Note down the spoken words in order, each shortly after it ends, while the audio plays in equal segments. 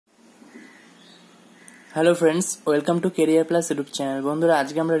Hello friends, welcome to career plus YouTube channel. বন্ধুরা,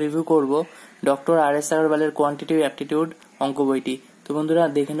 আজকে আমরা রিভিউ করব ডক্টর আর.এস. আগরওয়ালের কোয়ান্টিটিভ অ্যাপটিটিউড অঙ্ক বইটি। তো বন্ধুরা,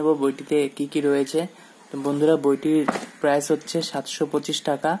 দেখে নেব বইটিতে কি কি রয়েছে। তো বন্ধুরা, বইটির প্রাইস হচ্ছে 725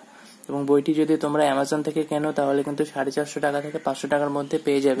 টাকা এবং বইটি যদি তোমরা অ্যামাজন থেকে কেনো তাহলে কিন্তু 450 টাকা থেকে 500 টাকার মধ্যে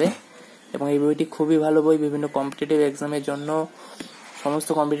পেয়ে যাবে। এবং এই বইটি খুবই ভালো বই, বিভিন্ন কম্পিটিটিভ এক্সামের জন্য, সমস্ত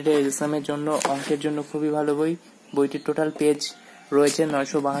কম্পিটিটিভ এক্সামের জন্য, অঙ্কের জন্য খুবই ভালো বই। বইটির টোটাল পেজ রয়েছে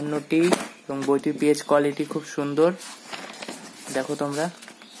 952টি এবং বইটির পেজ কোয়ালিটি খুব সুন্দর। দেখো তোমরা,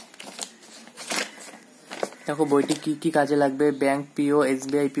 দেখো বইটি কি কি কাজে লাগবে: ব্যাংক পিও,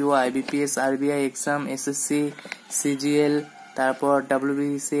 এসবিআই পিও, IBPS, RBI exam, SSC, CGL, তারপর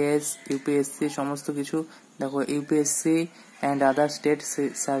ডাব্লিউবিসিএস, ইউপিএসসি, সমস্ত কিছু। দেখো, UPSC and other state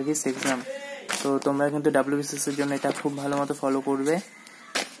service exam. তো তোমরা কিন্তু ডাব্লিউবিসিএস এর জন্য এটা খুব ভালো মতো ফলো করবে,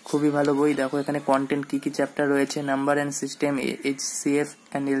 খুবই ভালো বই। দেখো এখানে কন্টেন্ট কি কি চ্যাপ্টার রয়েছে: number and system, HCF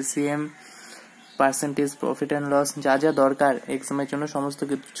and LCM, percentage, profit and loss, যা যা দরকার এক্সামের জন্য সমস্ত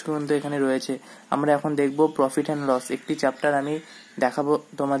কিছু কিন্তু এখানে রয়েছে। আমরা এখন দেখব প্রফিট অ্যান্ড লস, একটি চ্যাপ্টার আমি দেখাবো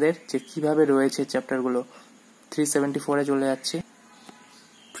তোমাদের যে কিভাবে রয়েছে চ্যাপ্টারগুলো। 374-এ চলে যাচ্ছি।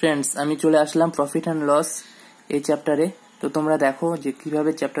 ফ্রেন্ডস, আমি চলে আসলাম প্রফিট অ্যান্ড লস এই চ্যাপ্টারে। তো তোমরা দেখো যে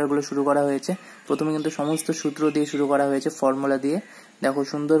কিভাবে চ্যাপ্টারগুলো শুরু করা হয়েছে। প্রথমে কিন্তু সমস্ত সূত্র দিয়ে শুরু করা হয়েছে, ফর্মুলা দিয়ে। দেখো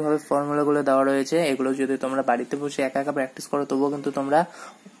সুন্দরভাবে ফর্মুলাগুলো দেওয়া রয়েছে। এগুলো যদি তোমরা বাড়িতে বসে একা একা প্র্যাকটিস করো তবুও কিন্তু তোমরা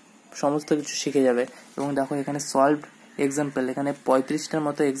সমস্ত কিছু শিখে যাবে। এবং দেখো এখানে সলভড এক্সাম্পল, এখানে 35টার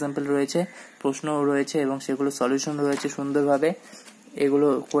মতো এক্সাম্পল রয়েছে, প্রশ্ন রয়েছে এবং সেগুলো সলিউশন রয়েছে সুন্দরভাবে। এগুলো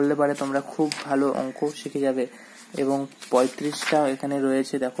করলে পারে তোমরা খুব ভালো অঙ্ক শিখে যাবে। এবং 35টা এখানে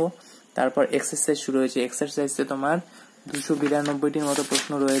রয়েছে দেখো। তারপর এক্সারসাইজ শুরু হয়েছে। এক্সারসাইজে তোমার 292টির মতো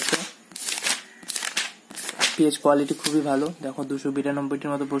প্রশ্ন রয়েছে। পেজ কোয়ালিটি খুবই ভালো। দেখো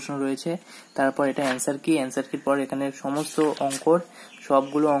 292টির মতো প্রশ্ন রয়েছে। তারপর এটা অ্যান্সার কি, অ্যান্সার কির পর এখানে সমস্ত অঙ্কর,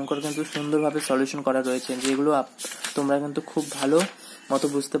 সবগুলো অঙ্কর কিন্তু সুন্দরভাবে সলিউশন করা রয়েছে, যেগুলো তোমরা কিন্তু খুব ভালো মতো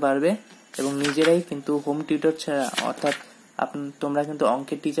বুঝতে পারবে এবং নিজেরাই কিন্তু হোম টিউটর ছাড়া, অর্থাৎ তোমরা কিন্তু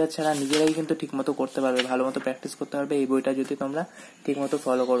অঙ্কের টিচার ছাড়া নিজেরাই কিন্তু ঠিক মতো করতে পারবে, ভালো মতো প্র্যাকটিস করতে পারবে। এই বইটা যদি তোমরা ঠিক মতো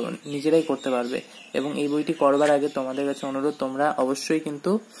ফলো করো নিজেরাই করতে পারবে। এবং এই বইটি করবার আগে তোমাদের কাছে অনুরোধ, তোমরা অবশ্যই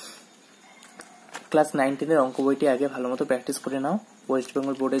কিন্তু ক্লাস 9-10-এর অঙ্ক বইটি আগে ভালো মতো প্র্যাকটিস করে নাও। ওয়েস্ট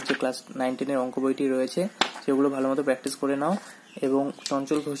বেঙ্গল বোর্ডের যে ক্লাস 9-10-এর অঙ্ক বইটি রয়েছে সেগুলো ভালো মতো প্র্যাকটিস করে নাও। এবং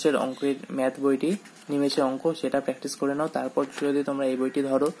চঞ্চল ঘোষের অঙ্কের ম্যাথ বইটি, নিমেষে অঙ্ক, সেটা প্র্যাকটিস করে নাও। তারপর যদি তোমরা এই বইটি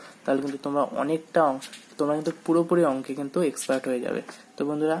ধরো তাহলে কিন্তু তোমরা অনেকটা তোমরা কিন্তু পুরোপুরি অঙ্কে কিন্তু এক্সপার্ট হয়ে যাবে। তো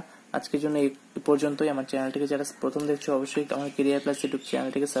বন্ধুরা, আজকের জন্য এই পর্যন্তই। আমার চ্যানেলটিকে যারা প্রথম দেখছো অবশ্যই আমার কেরিয়ার প্লাস ইউটিউব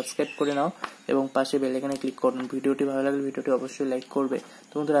চ্যানেলটিকে সাবস্ক্রাইব করে নাও এবং পাশে বেল আইকনে ক্লিক করুন। ভিডিওটি ভালো লাগলে ভিডিওটি অবশ্যই লাইক করবে।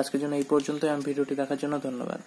 তো বন্ধুরা, আজকের জন্য এই পর্যন্তই। আমার ভিডিওটি দেখার জন্য ধন্যবাদ।